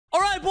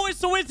right, boys,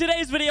 so in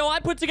today's video, I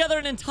put together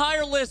an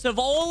entire list of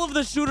all of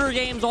the shooter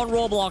games on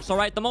Roblox, all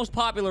right? The most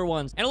popular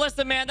ones. And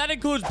listen, man, that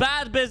includes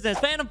Bad Business,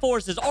 Phantom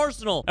Forces,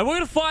 Arsenal. And we're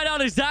gonna find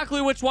out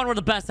exactly which one we're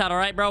the best at, all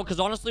right, bro?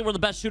 Because honestly, we're the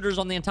best shooters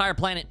on the entire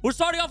planet. We're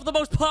starting off with the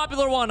most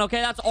popular one,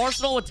 okay? That's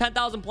Arsenal with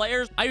 10,000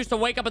 players. I used to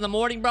wake up in the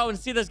morning, bro, and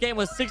see this game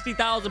with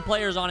 60,000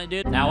 players on it,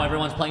 dude. Now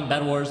everyone's playing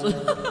Bed Wars.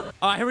 All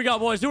right, here we go,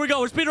 boys. Here we go.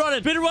 We're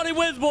speedrunning. Speedrunning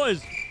wins,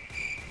 boys.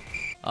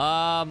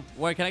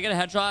 Wait, can I get a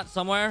headshot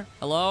somewhere?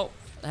 Hello?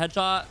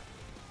 Headshot.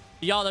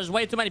 Yo, there's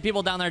way too many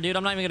people down there, dude.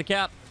 I'm not even gonna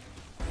cap.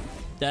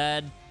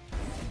 Dead.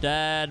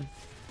 Dead.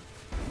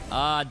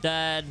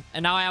 Dead.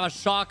 And now I have a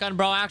shotgun,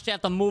 bro. I actually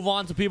have to move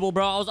on to people,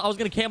 bro. I was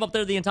gonna camp up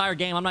there the entire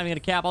game. I'm not even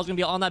gonna cap. I was gonna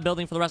be on that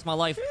building for the rest of my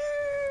life.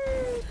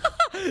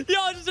 Yo,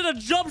 I just did a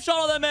jump shot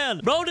on that man.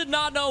 Bro did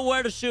not know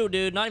where to shoot,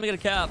 dude. Not even gonna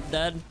cap.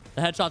 Dead.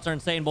 The headshots are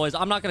insane, boys.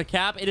 I'm not gonna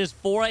cap. It is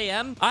 4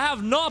 a.m. I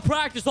have not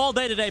practiced all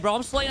day today, bro.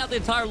 I'm slaying out the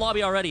entire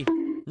lobby already.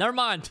 Never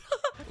mind.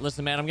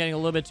 Listen, man, I'm getting a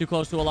little bit too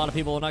close to a lot of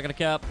people. I'm not gonna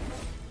cap.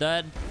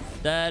 Dead.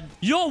 Dead.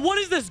 Yo, what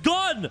is this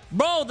gun?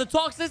 Bro, the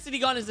toxicity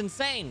gun is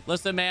insane.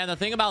 Listen, man, the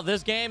thing about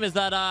this game is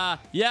that,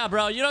 yeah,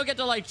 bro, you don't get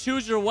to, like,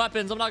 choose your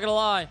weapons. I'm not gonna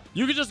lie.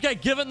 You can just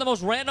get given the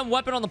most random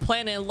weapon on the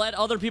planet and let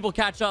other people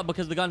catch up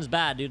because the gun's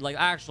bad, dude. Like,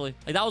 actually.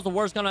 Like, that was the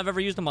worst gun I've ever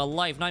used in my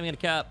life. Not even gonna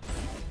cap.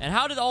 And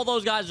how did all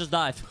those guys just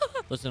die?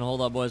 Listen, hold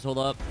up, boys. Hold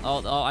up.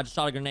 Oh, I just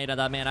shot a grenade at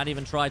that man. I didn't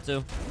even try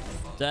to.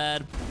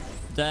 Dead.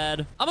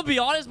 Dead. I'm gonna be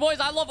honest, boys.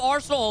 I love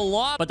Arsenal a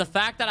lot, but the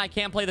fact that I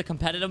can't play the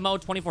competitive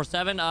mode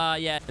 24/7,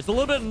 yeah, it's a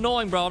little bit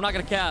annoying, bro. I'm not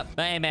gonna cap.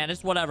 But hey, man,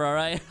 it's whatever, all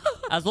right?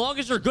 As long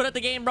as you're good at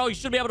the game, bro, you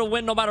should be able to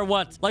win no matter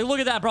what. Like,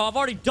 look at that, bro. I've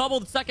already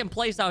doubled second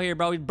place out here,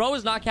 bro. Bro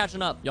is not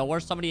catching up. Yo,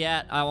 where's somebody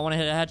at? I want to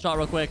hit a headshot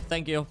real quick.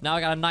 Thank you. Now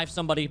I gotta knife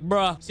somebody.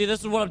 Bruh. See,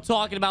 this is what I'm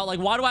talking about. Like,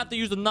 why do I have to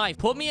use a knife?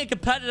 Put me in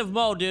competitive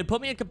mode, dude.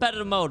 Put me in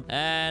competitive mode.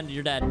 And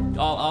you're dead.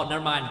 Oh,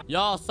 never mind.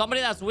 Yo,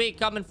 somebody that's weak,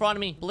 come in front of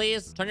me.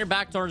 Please. Turn your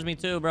back towards me,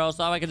 too, bro,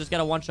 so I can just get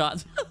a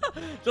one-shot.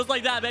 Just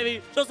like that,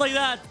 baby. Just like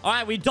that. All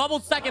right, we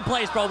doubled second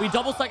place, bro. We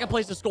doubled second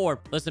place to score.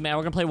 Listen, man,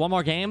 we're gonna play one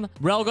more game.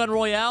 Railgun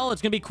Royale.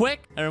 It's gonna be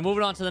quick. And we're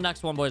moving on to the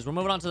next one, boys. We're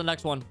moving on to the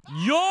next one.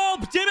 Yo,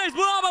 teammates,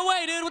 move out of my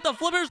way, dude. With the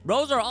flippers.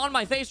 Bros are on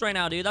my face right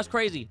now, dude. That's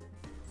crazy.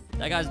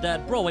 That guy's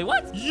dead. Bro, wait,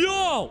 what?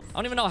 Yo! I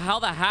don't even know how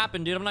that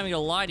happened, dude. I'm not even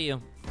gonna lie to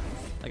you.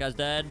 That guy's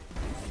dead.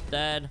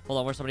 Dead. Hold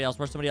on, where's somebody else?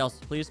 Where's somebody else?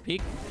 Please,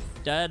 peek.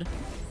 Dead.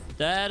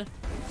 Dead.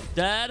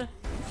 Dead.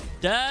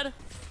 Dead.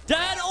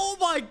 Dead. Oh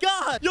my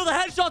god. Yo, the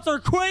headshots are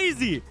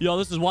crazy. Yo,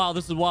 this is wild.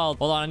 This is wild.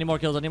 Hold on. I need more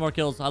kills. I need more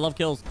kills. I love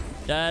kills.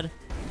 Dead.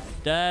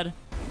 Dead.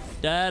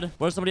 Dead.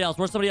 Where's somebody else?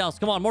 Where's somebody else?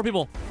 Come on. More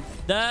people.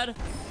 Dead.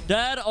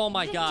 Dead. Oh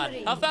my god.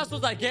 How fast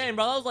was that game,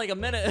 bro? That was like a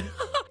minute.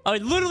 I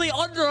mean, literally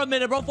under a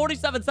minute, bro.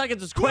 47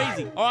 seconds is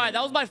crazy. All right,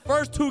 that was my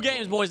first 2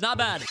 games, boys. Not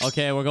bad.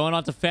 Okay, we're going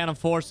on to Phantom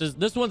Forces.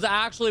 This one's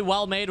actually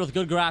well made with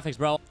good graphics,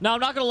 bro. Now, I'm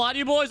not gonna lie to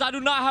you, boys. I do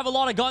not have a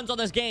lot of guns on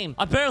this game.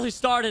 I barely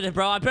started it,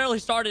 bro. I barely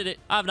started it.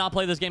 I have not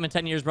played this game in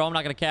 10 years, bro. I'm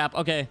not gonna cap.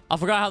 Okay, I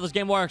forgot how this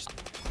game works.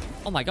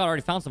 Oh my god, I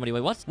already found somebody.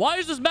 Wait, what? Why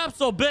is this map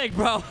so big,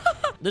 bro?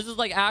 This is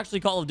like actually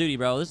Call of Duty,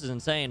 bro. This is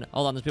insane.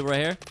 Hold on, there's people right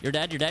here. You're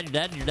dead, you're dead, you're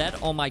dead, you're dead.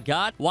 Oh my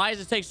god. Why does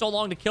it take so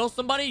long to kill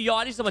somebody? Yo,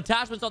 I need some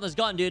attachments on this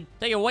gun, dude.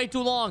 Taking way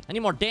too long. I need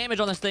more damage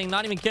on this thing.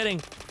 Not even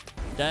kidding.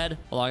 Dead.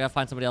 Hold on, I gotta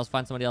find somebody else.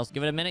 Find somebody else.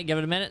 Give it a minute. Give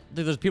it a minute.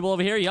 There's people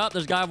over here. Yup,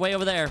 there's a guy way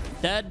over there.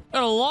 Dead.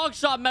 Got a long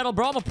shot medal,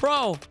 bro. I'm a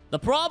pro. The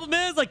problem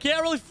is I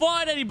can't really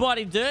find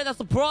anybody, dude. That's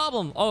the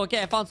problem. Oh,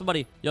 okay. I found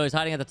somebody. Yo, he's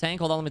hiding at the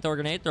tank. Hold on. Let me throw a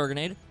grenade. Throw a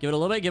grenade. Give it a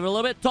little bit. Give it a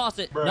little bit. Toss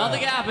it. Bruh.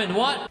 Nothing happened.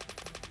 What?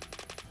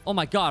 Oh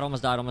my god,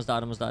 almost died, almost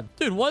died, almost died.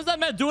 Dude, what is that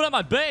man doing at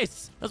my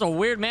base? That's a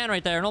weird man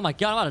right there. And oh my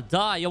god, I'm about to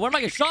die. Yo, where am I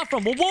getting shot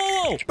from? Whoa,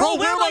 whoa, whoa. Bro,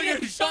 where am I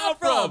getting shot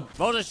from?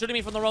 Bro, just shooting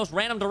me from the most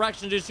random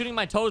direction, dude. Shooting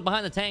my toes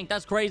behind the tank.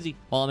 That's crazy.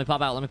 Oh, let me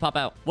pop out. Let me pop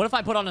out. What if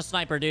I put on a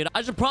sniper, dude?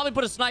 I should probably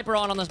put a sniper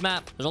on this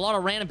map. There's a lot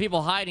of random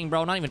people hiding,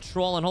 bro. Not even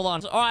trolling. Hold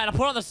on. All right, I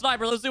put on the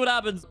sniper. Let's see what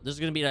happens. This is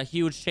gonna be a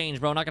huge change,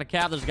 bro. I'm not gonna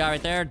cap. There's a guy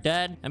right there.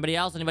 Dead. Anybody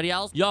else? Anybody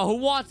else? Yo, who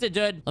wants it,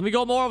 dude? Let me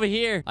go more over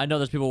here. I know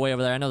there's people way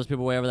over there. I know there's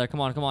people way over there. Come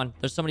on, come on.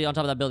 There's somebody on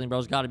top of that building, bro.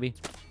 It's gotta be.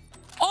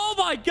 Oh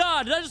my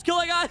god, did I just kill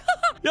that guy?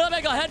 Yo, that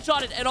man got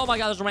headshotted. And oh my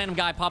god, there's a random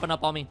guy popping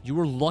up on me. You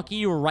were lucky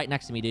you were right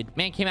next to me, dude.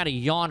 Man came out of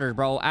yonder,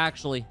 bro,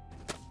 actually.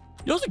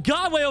 Yo, there's a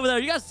guy way over there.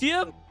 You guys see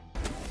him?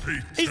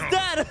 He's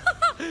dead.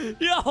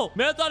 Yo,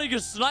 man thought he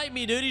could snipe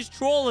me, dude. He's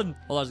trolling.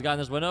 Hold on, there's a guy in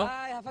this window.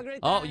 Bye, have a great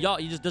Oh, time. yo,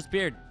 he just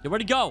disappeared. Yo,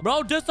 where'd he go?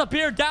 Bro,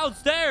 disappeared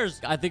downstairs.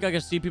 I think I can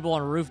see people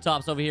on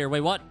rooftops over here.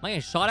 Wait, what? Am I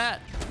getting shot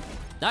at?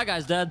 That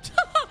guy's dead.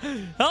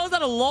 How is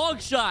that a long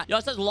shot? Yo,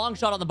 it says long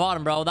shot on the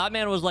bottom, bro. That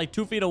man was like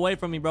 2 feet away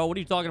from me, bro. What are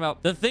you talking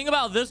about? The thing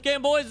about this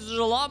game, boys, is there's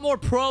a lot more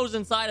pros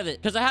inside of it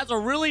because it has a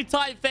really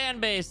tight fan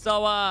base.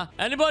 So,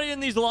 anybody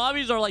in these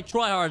lobbies are like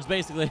tryhards,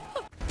 basically.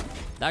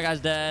 That guy's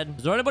dead.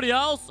 Is there anybody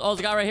else? Oh, there's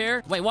a guy right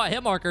here. Wait, what?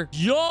 Hit marker.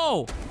 Yo!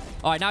 All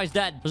right, now he's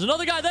dead. There's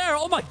another guy there.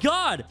 Oh my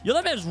god. Yo,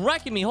 that man's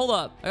wrecking me. Hold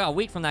up. I got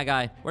weak from that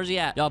guy. Where's he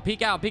at? Yo,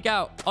 peek out, peek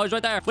out. Oh, he's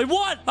right there. Wait,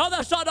 what? How'd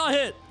that shot not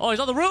hit? Oh, he's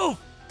on the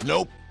roof.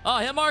 Nope. Oh,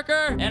 hit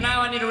marker. And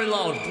now I need to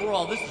reload.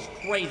 Bro, this is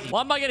crazy.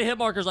 Why am I getting hit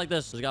markers like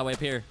this? There's a guy way up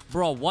here.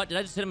 Bro, what? Did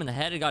I just hit him in the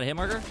head and got a hit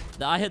marker?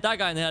 I hit that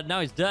guy in the head.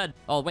 Now he's dead.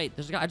 Oh, wait.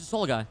 There's a guy. I just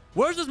saw a guy.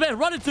 Where's this man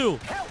running to?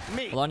 Help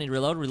me. Hold on. I need to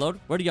reload. Reload.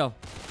 Where'd he go?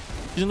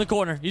 He's in the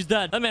corner. He's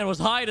dead. That man was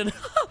hiding.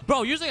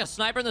 Bro, using a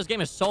sniper in this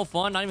game is so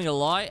fun. Not even gonna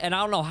lie. And I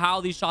don't know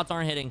how these shots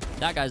aren't hitting.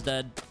 That guy's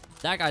dead.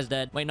 That guy's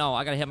dead. Wait, no.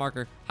 I got a hit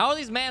marker. How are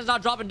these mans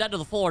not dropping dead to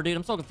the floor, dude?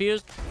 I'm so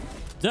confused.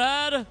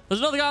 Dead. There's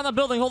another guy in that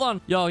building. Hold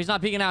on. Yo, he's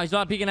not peeking out. He's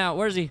not peeking out.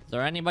 Where is he? Is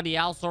there anybody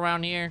else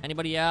around here?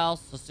 Anybody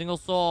else? A single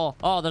soul.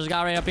 Oh, there's a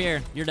guy right up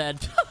here. You're dead.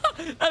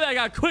 That man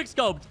got quick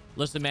scoped.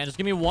 Listen, man, just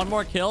give me one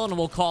more kill and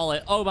we'll call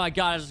it. Oh my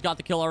god, I just got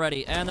the kill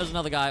already. And there's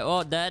another guy.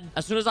 Oh, dead.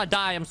 As soon as I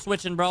die, I'm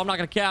switching, bro. I'm not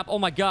gonna cap. Oh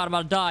my god, I'm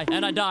about to die.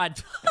 And I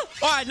died.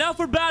 All right, now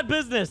for bad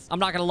business. I'm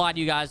not gonna lie to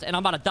you guys. And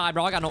I'm about to die,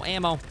 bro. I got no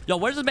ammo. Yo,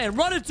 where's this man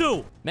running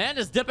to? Man,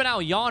 just dipping out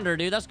yonder,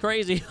 dude. That's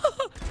crazy.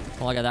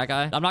 Oh, I got that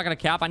guy. I'm not gonna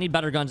cap. I need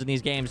better guns in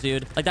these games,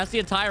 dude. Like, that's the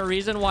entire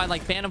reason why,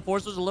 like, Phantom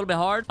Force is a little bit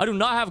hard. I do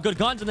not have good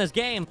guns in this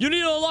game. You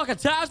need to unlock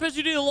attachments.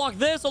 You need to unlock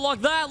this, unlock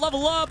that,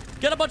 level up,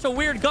 get a bunch of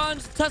weird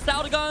guns, test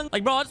out a gun.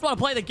 Like, bro, I just want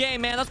to play the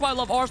game, man. That's why I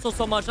love Arsenal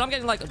so much. And I'm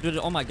getting, like, dude,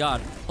 oh my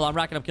god. Hold on, I'm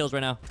racking up kills right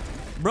now.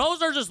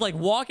 Bros are just, like,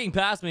 walking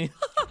past me.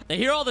 They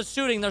hear all the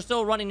shooting. They're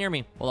still running near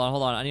me. Hold on,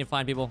 hold on. I need to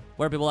find people.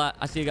 Where are people at?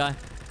 I see a guy.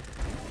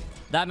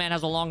 That man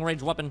has a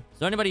long-range weapon. Is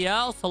there anybody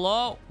else?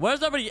 Hello?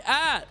 Where's everybody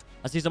at?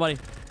 I see somebody.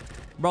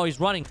 Bro,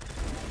 he's running.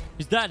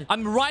 He's dead.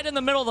 I'm right in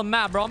the middle of the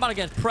map, bro. I'm about to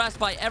get pressed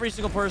by every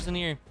single person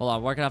here. Hold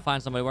on. Where can I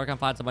find somebody? Where can I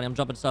find somebody? I'm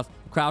jumping stuff.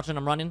 I'm crouching.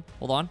 I'm running.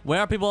 Hold on. Where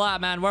are people at,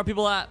 man? Where are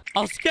people at?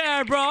 I'm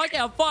scared, bro. I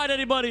can't find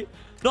anybody.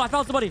 No, I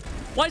found somebody.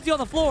 Why is he on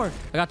the floor?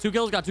 I got 2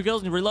 kills. Got 2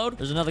 kills. Need to reload.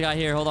 There's another guy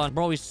here. Hold on.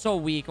 Bro, he's so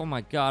weak. Oh,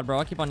 my God, bro.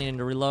 I keep on needing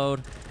to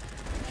reload.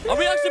 Are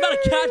we actually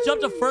about to catch up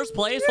to first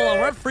place? Hold on.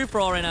 We're at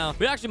free-for-all right now.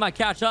 We actually might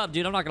catch up,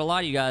 dude. I'm not going to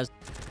lie to you guys.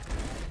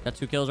 Got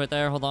 2 kills right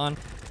there. Hold on.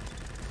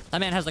 That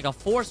man has like a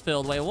force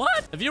field. Wait,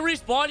 what? If you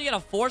respawn, you get a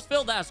force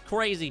field? That's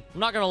crazy. I'm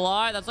not gonna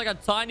lie. That's like a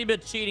tiny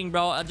bit cheating,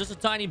 bro. Just a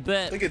tiny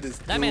bit. Look at this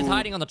dude. That man's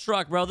hiding on the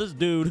truck, bro. This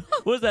dude.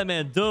 What is that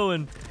man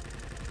doing?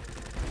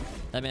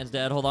 That man's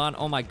dead. Hold on.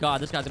 Oh my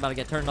god. This guy's about to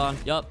get turned on.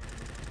 Yup.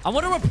 I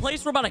wonder what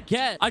place we're about to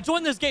get. I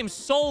joined this game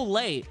so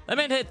late. That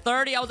man hit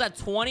 30. I was at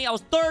 20. I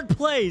was 3rd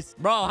place.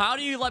 Bro, how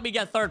do you let me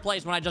get 3rd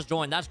place when I just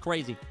joined? That's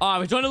crazy. All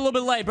right, we joined a little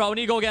bit late, bro. We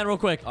need to go again real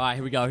quick. All right,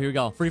 here we go. Here we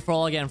go.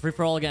 Free-for-all again.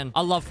 Free-for-all again.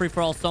 I love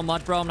free-for-all so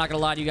much, bro. I'm not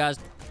gonna lie to you guys.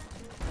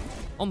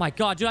 Oh my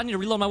god, dude, I need to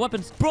reload my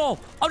weapons. Bro,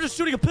 I'm just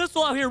shooting a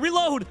pistol out here.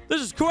 Reload. This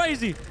is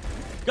crazy.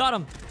 Got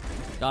him.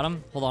 Got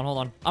him. Hold on, hold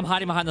on. I'm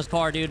hiding behind this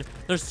car, dude.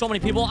 There's so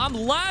many people. I'm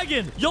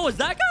lagging. Yo, is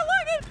that guy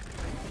lagging?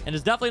 And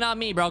it's definitely not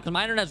me, bro, because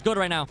my internet's good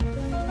right now.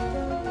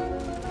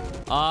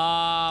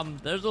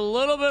 There's a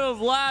little bit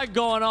of lag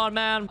going on,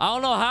 man. I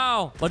don't know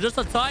how, but just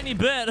a tiny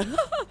bit.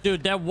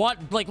 Dude, they're what?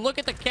 Like, look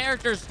at the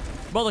characters.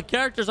 Bro, the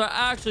characters are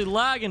actually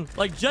lagging.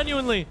 Like,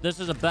 genuinely. This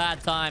is a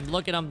bad time.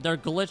 Look at them. They're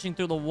glitching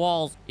through the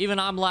walls. Even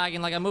I'm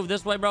lagging. Like, I move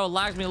this way, bro. It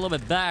lags me a little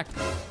bit back.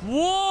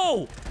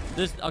 Whoa!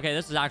 Okay,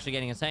 this is actually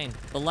getting insane.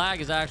 The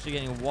lag is actually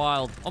getting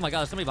wild. Oh my god,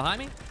 there's somebody behind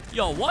me?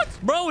 Yo, what?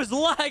 Bro is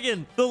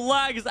lagging. The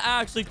lag is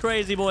actually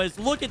crazy, boys.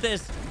 Look at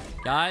this.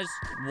 Guys,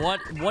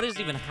 what is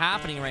even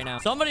happening right now?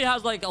 Somebody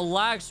has like a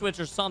lag switch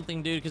or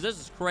something, dude, because this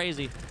is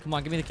crazy. Come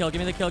on, give me the kill, give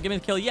me the kill, give me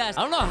the kill. Yes.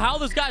 I don't know how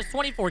this guy's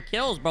 24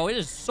 kills, bro. It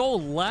is so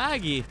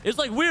laggy. It's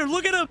like weird.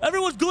 Look at him.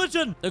 Everyone's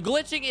glitching. The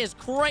glitching is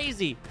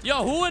crazy.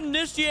 Yo, who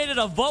initiated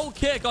a vote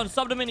kick on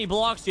Subdomini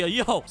Blocks here?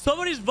 Yo,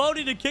 somebody's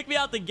voting to kick me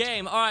out the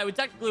game. All right, we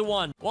technically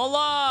won.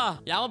 Voila.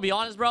 Yeah, I'm gonna be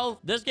honest, bro.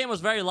 This game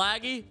was very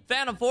laggy.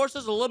 Phantom Force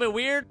is a little bit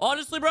weird.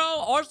 Honestly,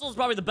 bro, Arsenal's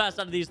probably the best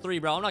out of these 3,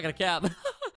 bro. I'm not gonna cap.